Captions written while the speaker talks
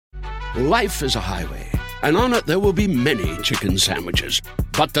Life is a highway, and on it there will be many chicken sandwiches.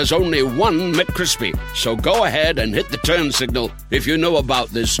 But there's only one McCrispy. So go ahead and hit the turn signal if you know about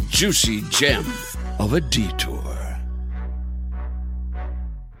this juicy gem of a detour.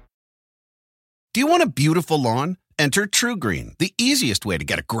 Do you want a beautiful lawn? Enter TruGreen, the easiest way to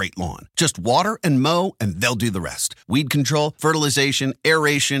get a great lawn. Just water and mow, and they'll do the rest. Weed control, fertilization,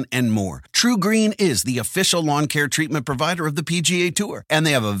 aeration, and more. TruGreen is the official lawn care treatment provider of the PGA Tour, and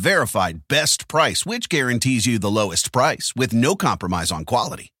they have a verified best price, which guarantees you the lowest price with no compromise on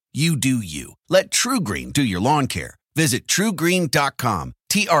quality. You do you. Let TruGreen do your lawn care. Visit TruGreen.com,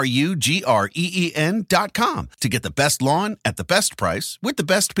 TruGreen.com, to get the best lawn at the best price with the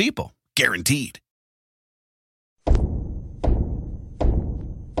best people. Guaranteed.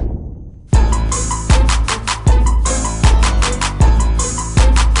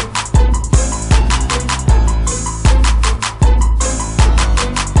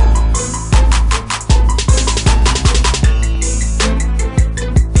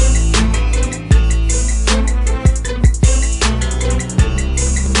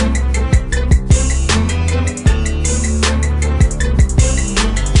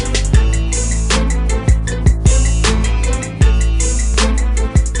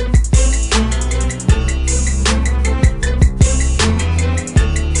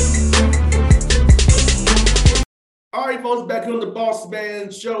 Folks, back here on the Boss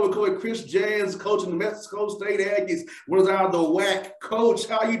Man Show with Coach Chris Jans, coaching the Mexico State Aggies. What is out of the WAC? Coach,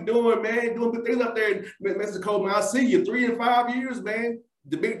 how you doing, man? Doing good things up there in Mexico, man. I see you 3 and 5 years, man.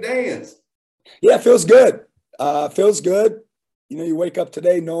 The big dance. Yeah, it feels good. Feels good. You know, you wake up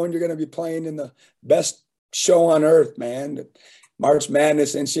today knowing you're going to be playing in the best show on earth, man. March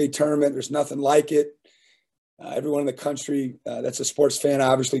Madness, NCAA tournament, there's nothing like it. Everyone in the country that's a sports fan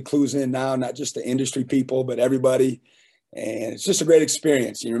obviously clues in now, not just the industry people, but everybody. And it's just a great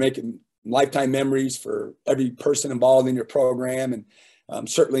experience. You're making lifetime memories for every person involved in your program. And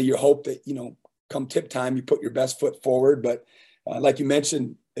certainly you hope that, you know, come tip time, you put your best foot forward. But like you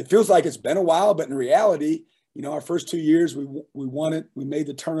mentioned, it feels like it's been a while, but in reality, you know, our first 2 years, we won it. We made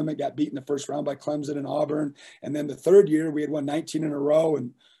the tournament, got beat in the first round by Clemson and Auburn. And then the third year, we had won 19 in a row,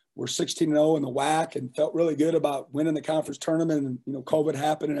 and we're 16-0 in the WAC, and felt really good about winning the conference tournament. And, you know, COVID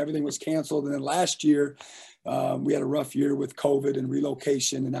happened and everything was canceled. And then last year, we had a rough year with COVID and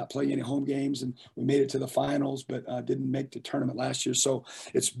relocation and not playing any home games. And we made it to the finals, but didn't make the tournament last year. So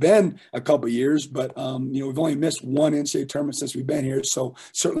it's been a couple of years, but, you know, we've only missed one NCAA tournament since we've been here. So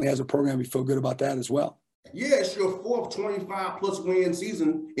certainly as a program, we feel good about that as well. Yeah, it's your fourth 25-plus win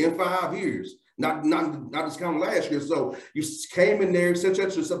season in 5 years. Not discounting last year. So you came in there, set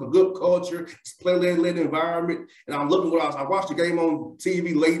yourself a good culture, play-led environment. And I'm looking what I watched the game on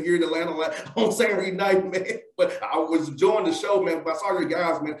TV late here in Atlanta on Saturday night, man. But I was enjoying the show, man. But I saw your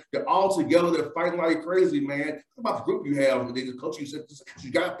guys, man. They're all together. They're fighting like crazy, man. What about the group you have? The coach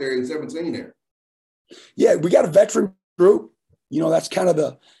you got there in 17 there. Yeah, we got a veteran group. You know, that's kind of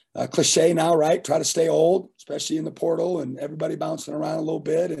the cliche now, right? Try to stay old, especially in the portal, and everybody bouncing around a little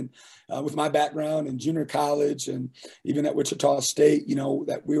bit. And with my background in junior college and even at Wichita State, you know,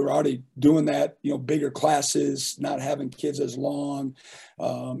 that we were already doing that, you know, bigger classes, not having kids as long,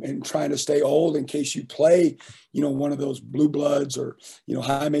 and trying to stay old in case you play, you know, one of those blue bloods or, you know,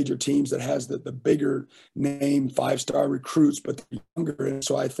 high major teams that has the bigger name, 5-star recruits, but they're younger. And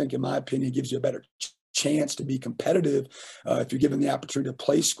so I think, in my opinion, it gives you a better chance to be competitive if you're given the opportunity to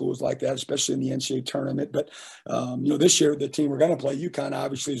play schools like that, especially in the NCAA tournament. But, you know, this year, the team we're going to play, UConn,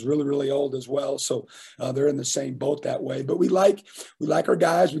 obviously is really, really old as well. So they're in the same boat that way. But we like our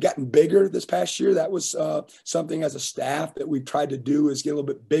guys. We've gotten bigger this past year. That was something as a staff that we've tried to do, is get a little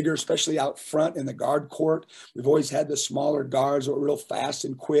bit bigger, especially out front in the guard court. We've always had the smaller guards that were real fast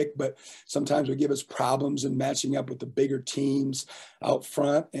and quick, but sometimes would give us problems in matching up with the bigger teams out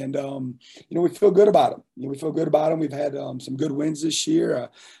front. And, you know, we feel good about them. You know, we feel good about them. We've had some good wins this year.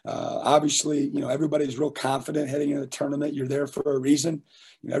 Obviously, you know, everybody's real confident heading into the tournament. You're there for a reason.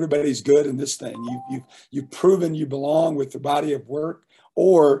 You know, everybody's good in this thing. You've proven you belong with the body of work,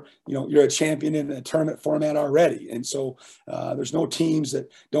 or, you know, you're a champion in a tournament format already. And so there's no teams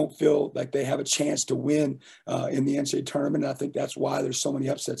that don't feel like they have a chance to win in the NCAA tournament. And I think that's why there's so many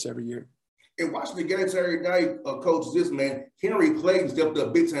upsets every year. And watching the game Saturday night, Coach, is this, man, Henry Clayton stepped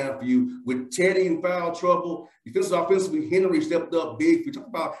up big time for you with Teddy in foul trouble. Defensive, offensively, Henry stepped up big. You talk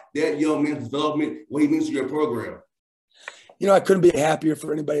about that young man's development, what he means to your program. You know, I couldn't be happier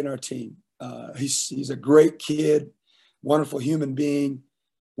for anybody in our team. He's a great kid, wonderful human being,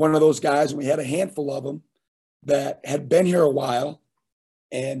 one of those guys, and we had a handful of them that had been here a while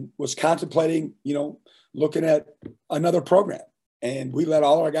and was contemplating, you know, looking at another program. And we let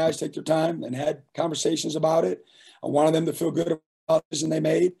all our guys take their time and had conversations about it. I wanted them to feel good about the decision they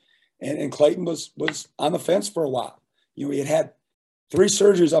made. And Clayton was on the fence for a while. You know, he had 3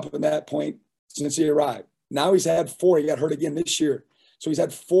 surgeries up at that point since he arrived. Now he's had 4. He got hurt again this year. So he's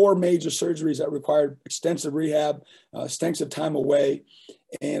had 4 major surgeries that required extensive rehab, extensive time away.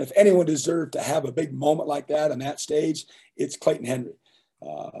 And if anyone deserved to have a big moment like that on that stage, it's Clayton Henry.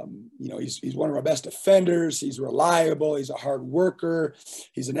 You know, he's one of our best defenders. He's reliable. He's a hard worker.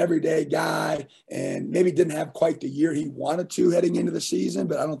 He's an everyday guy, and maybe didn't have quite the year he wanted to heading into the season,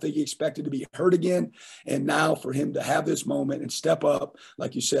 but I don't think he expected to be hurt again. And now for him to have this moment and step up,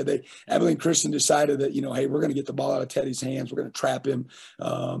 like you said, Abilene Christian decided that, you know, hey, we're going to get the ball out of Teddy's hands. We're going to trap him,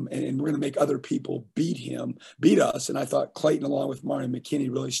 and we're going to make other people beat us. And I thought Clayton, along with Martin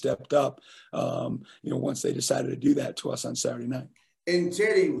McKinney, really stepped up, you know, once they decided to do that to us on Saturday night. And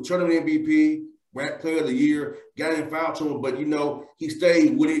Teddy, tournament MVP, player of the year, got in foul trouble, but, you know, he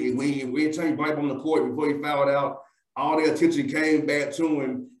stayed with it. When time he brought him on the court before he fouled out, all their attention came back to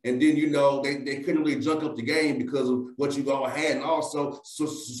him. And then, you know, they couldn't really junk up the game because of what you all had. And also, so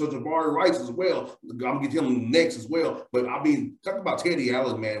Jabari Rice as well. I'm going to get him next as well. But, I mean, talk about Teddy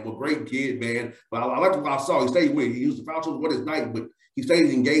Allen, man. What a great kid, man. But I like what I saw. He stayed with it. He used the foul trouble for his night, but he stayed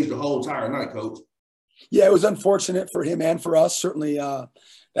engaged the whole entire night, Coach. Yeah, it was unfortunate for him and for us. Certainly,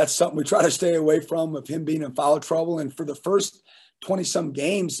 that's something we try to stay away from, of him being in foul trouble. And for the first 20-some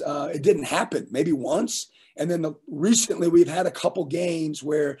games, it didn't happen, maybe once. And then recently we've had a couple games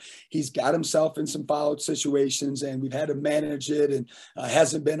where he's got himself in some foul situations, and we've had to manage it, and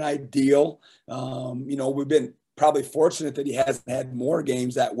hasn't been ideal. You know, we've been probably fortunate that he hasn't had more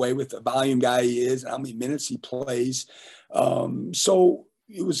games that way with the volume guy he is and how many minutes he plays. So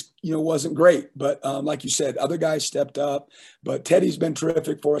it was, you know, wasn't great, but like you said, other guys stepped up, but Teddy's been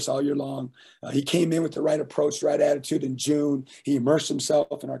terrific for us all year long. He came in with the right approach, the right attitude in June. He immersed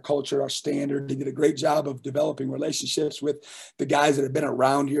himself in our culture, our standard. He did a great job of developing relationships with the guys that have been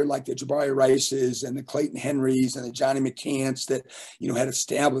around here, like the Jabari Rices and the Clayton Henrys and the Johnny McCants that, you know, had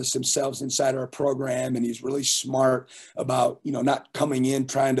established themselves inside our program. And he's really smart about, you know, not coming in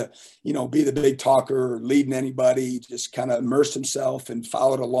trying to, you know, be the big talker or leading anybody. He just kind of immersed himself and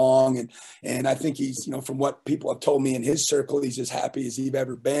followed along. And I think he's, you know, from what people have told me in his circle, he's as happy as he's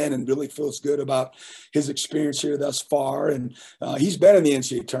ever been and really feels good about his experience here thus far. And he's been in the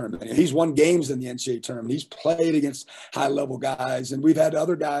NCAA tournament. He's won games in the NCAA tournament. He's played against high-level guys. And we've had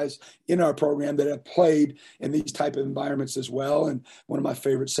other guys in our program that have played in these type of environments as well. And one of my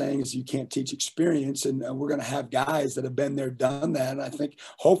favorite sayings is you can't teach experience. And we're going to have guys that have been there, done that. And I think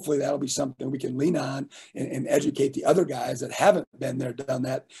hopefully that'll be something we can lean on and educate the other guys that haven't been there, done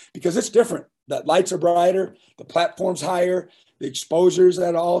that, because it's different. The lights are brighter, the platform's higher, the exposure's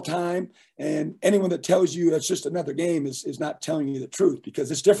at all time. And anyone that tells you it's just another game is not telling you the truth,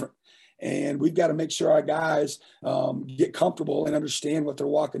 because it's different. And we've got to make sure our guys get comfortable and understand what they're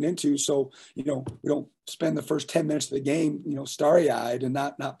walking into. So, you know, we don't spend the first 10 minutes of the game, you know, starry-eyed and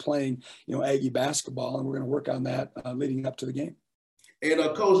not playing, you know, Aggie basketball. And we're going to work on that leading up to the game. And,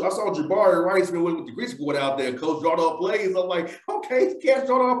 Coach, I saw Jabari Rice with the Grease Board out there. Coach, draw up plays. I'm like, okay, can't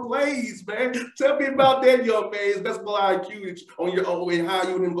draw up plays, man. Tell me about that, young man. His basketball IQ on your own, and how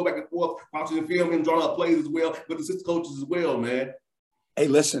you and him go back and forth, watching the film and drawing up plays as well, with the assistant coaches as well, man. Hey,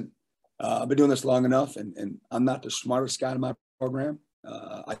 listen, I've been doing this long enough, and I'm not the smartest guy in my program.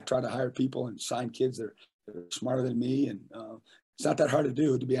 I try to hire people and sign kids that are smarter than me, and it's not that hard to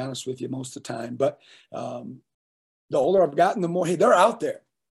do, to be honest with you, most of the time. But the older I've gotten, the more, hey, they're out there.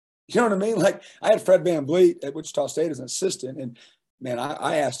 You know what I mean? Like, I had Fred VanVleet at Wichita State as an assistant, and, man,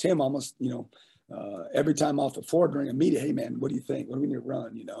 I asked him almost, you know, every time off the floor during a meeting, hey, man, what do you think? What do we need to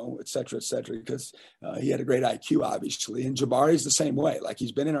run, you know, et cetera, because he had a great IQ, obviously. And Jabari's the same way. Like,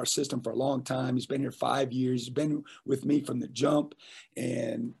 he's been in our system for a long time. He's been here 5 years. He's been with me from the jump,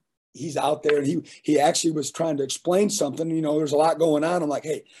 and he's out there. And he actually was trying to explain something. You know, there's a lot going on. I'm like,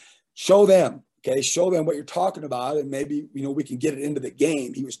 hey, show them. Okay, show them what you're talking about, and maybe, you know, we can get it into the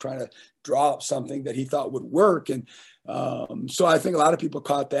game. He was trying to draw up something that he thought would work. And so I think a lot of people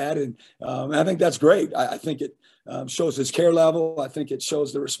caught that. And I think that's great. I think it shows his care level. I think it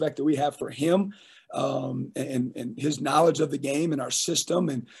shows the respect that we have for him and his knowledge of the game and our system.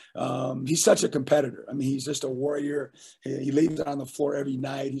 And he's such a competitor. I mean, he's just a warrior. He leaves it on the floor every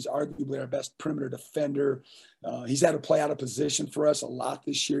night. He's arguably our best perimeter defender. He's had to play out of position for us a lot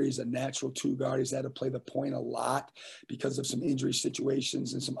this year. He's a natural two guard. He's had to play the point a lot because of some injury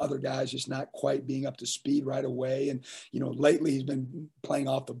situations and some other guys just not quite being up to speed right away. And, lately he's been playing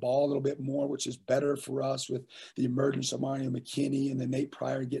off the ball a little bit more, which is better for us with the emergence of Mario McKinney and then Nate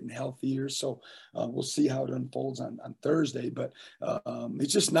Pryor getting healthier. So we'll see how it unfolds on Thursday. But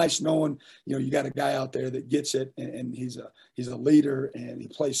it's just nice knowing, you got a guy out there that gets it, and he's a leader, and he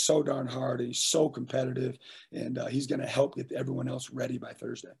plays so darn hard, and he's so competitive, and he's going to help get everyone else ready by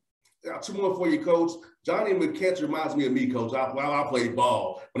Thursday. Two more for you, Coach. Johnny McCants reminds me of me, Coach. While I played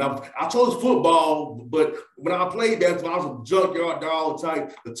ball, I chose football, but when I played basketball, I was a junkyard dog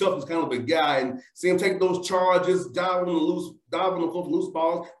type, the toughest kind of a guy, and see him take those charges, dive on the loose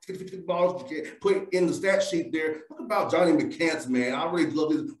balls, 50 balls you can put in the stat sheet there. Talk about Johnny McCants, man. I really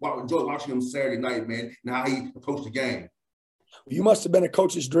enjoy watching him Saturday night, man, and how he approached the game. You must have been a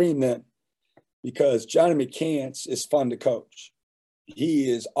coach's dream then, because Johnny McCants is fun to coach. He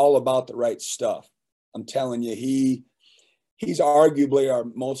is all about the right stuff. I'm telling you, he's arguably our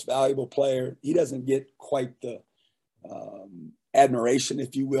most valuable player. He doesn't get quite the admiration,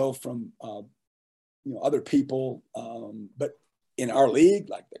 if you will, from other people. But in our league,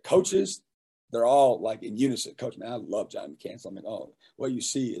 like the coaches, they're all like in unison. Coach, man, I love Johnny McCants. I'm like, oh, what you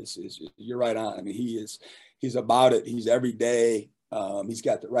see is you're right on. I mean, he's about it. He's every day. He's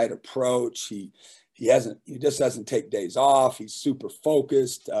got the right approach. He just doesn't take days off. He's super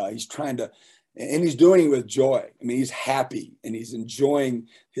focused. He's trying to, and he's doing it with joy. I mean, he's happy and he's enjoying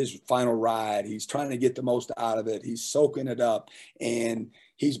his final ride. He's trying to get the most out of it. He's soaking it up, and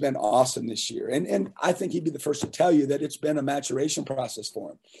he's been awesome this year. And I think he'd be the first to tell you that it's been a maturation process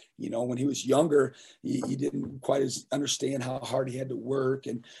for him. When he was younger, he didn't quite understand how hard he had to work,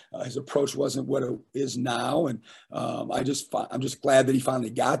 and his approach wasn't what it is now. And I'm just glad that he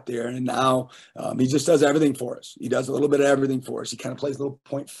finally got there. And now he just does everything for us. He does a little bit of everything for us. He kind of plays a little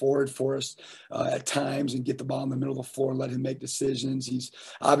point forward for us at times and get the ball in the middle of the floor and let him make decisions. He's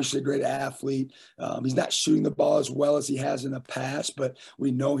obviously a great athlete. He's not shooting the ball as well as he has in the past, but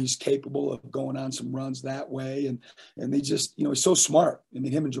we know he's capable of going on some runs that way. And they just, he's so smart. I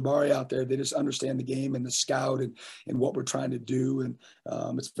mean, him and Jabari out there, they just understand the game and the scout and what we're trying to do. And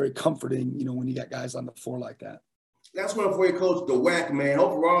it's very comforting, when you got guys on the floor like that. That's one for you, Coach. The WAC, man.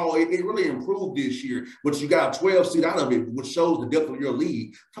 Overall, it really improved this year, but you got a 12 seed out of it, which shows the depth of your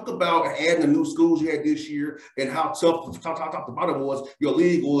league. Talk about adding the new schools you had this year and how tough top to bottom was your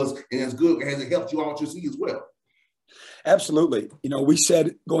league was, and as good as it helped you out your seed as well. Absolutely. We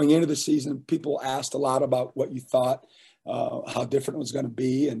said going into the season, people asked a lot about what you thought, how different it was going to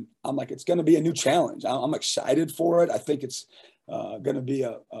be. And I'm like, it's going to be a new challenge. I'm excited for it. I think it's going to be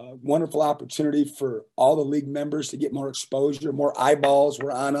a wonderful opportunity for all the league members to get more exposure. More eyeballs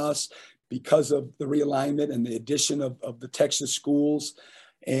were on us because of the realignment and the addition of the Texas schools.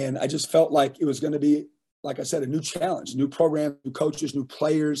 And I just felt like it was going to be, like I said, a new challenge, new program, new coaches, new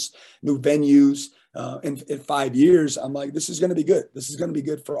players, new venues. In 5 years, I'm like, this is going to be good. This is going to be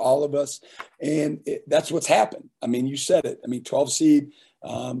good for all of us. And that's what's happened. I mean, you said it. I mean, 12 seed,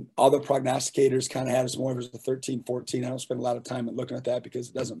 all the prognosticators kind of had us more as a 13, 14. I don't spend a lot of time looking at that because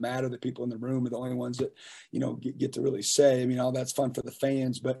it doesn't matter. The people in the room are the only ones that, get to really say. I mean, all that's fun for the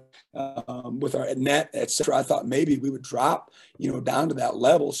fans. But with our net, et cetera, I thought maybe we would drop, down to that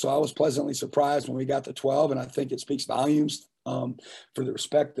level. So I was pleasantly surprised when we got to 12. And I think it speaks volumes for the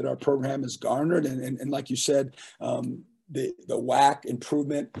respect that our program has garnered. And like you said, the WAC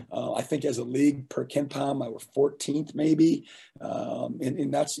improvement, I think as a league per KenPom, we're 14th maybe.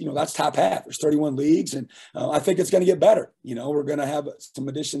 And that's, that's top half. There's 31 leagues. And I think it's going to get better. We're going to have some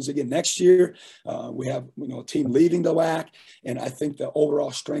additions again next year. We have, a team leaving the WAC. And I think the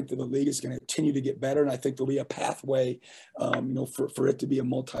overall strength of the league is going to continue to get better. And I think there'll be a pathway, for it to be a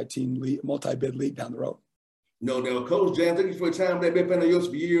multi-bid league down the road. No, Coach Jam, thank you for your time. They've been fan of yours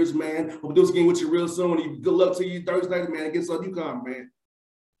for years, man. Hope to do this game with you real soon. Good luck to you Thursday night, man, against UConn, man.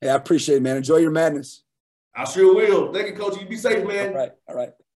 Hey, I appreciate it, man. Enjoy your madness. I sure will. Thank you, Coach. You be safe, man. All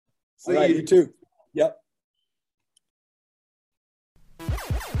right. See you. You too. Yep.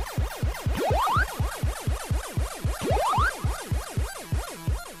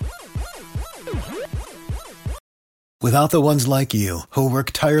 Without the ones like you, who work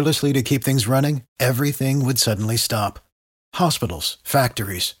tirelessly to keep things running, everything would suddenly stop. Hospitals,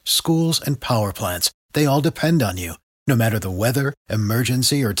 factories, schools, and power plants, they all depend on you. No matter the weather,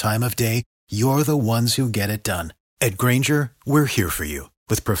 emergency, or time of day, you're the ones who get it done. At Grainger, we're here for you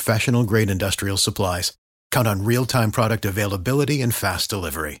with professional-grade industrial supplies. Count on real-time product availability and fast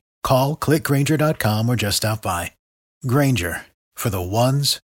delivery. Call, click Grainger.com, or just stop by. Grainger, for the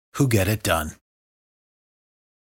ones who get it done.